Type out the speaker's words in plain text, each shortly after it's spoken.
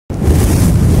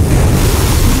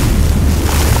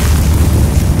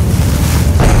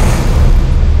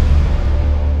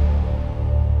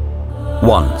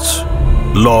Once,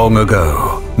 long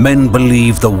ago, men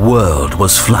believed the world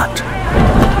was flat.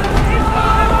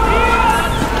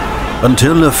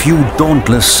 Until a few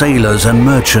dauntless sailors and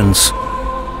merchants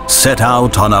set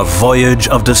out on a voyage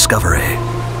of discovery.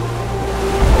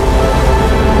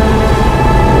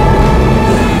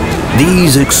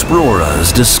 These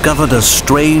explorers discovered a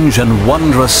strange and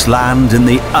wondrous land in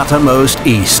the uttermost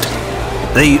east,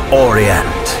 the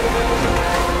Orient.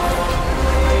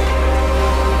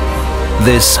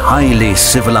 This highly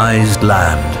civilized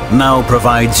land now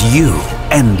provides you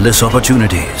endless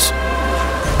opportunities.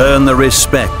 Earn the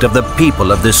respect of the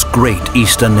people of this great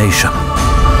Eastern nation.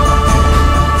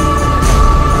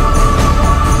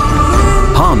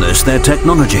 Harness their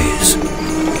technologies.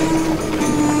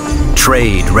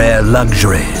 Trade rare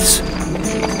luxuries.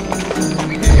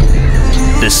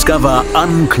 Discover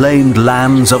unclaimed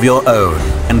lands of your own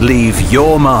and leave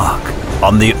your mark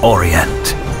on the Orient.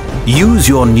 Use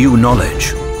your new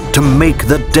knowledge to make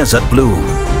the desert bloom.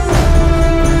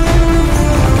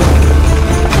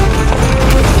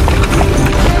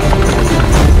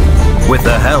 With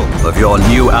the help of your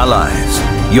new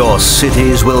allies, your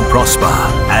cities will prosper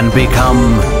and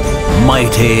become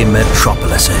mighty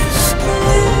metropolises.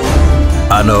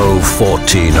 Anno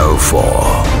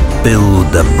 1404.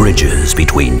 Build the bridges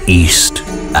between East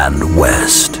and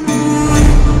West.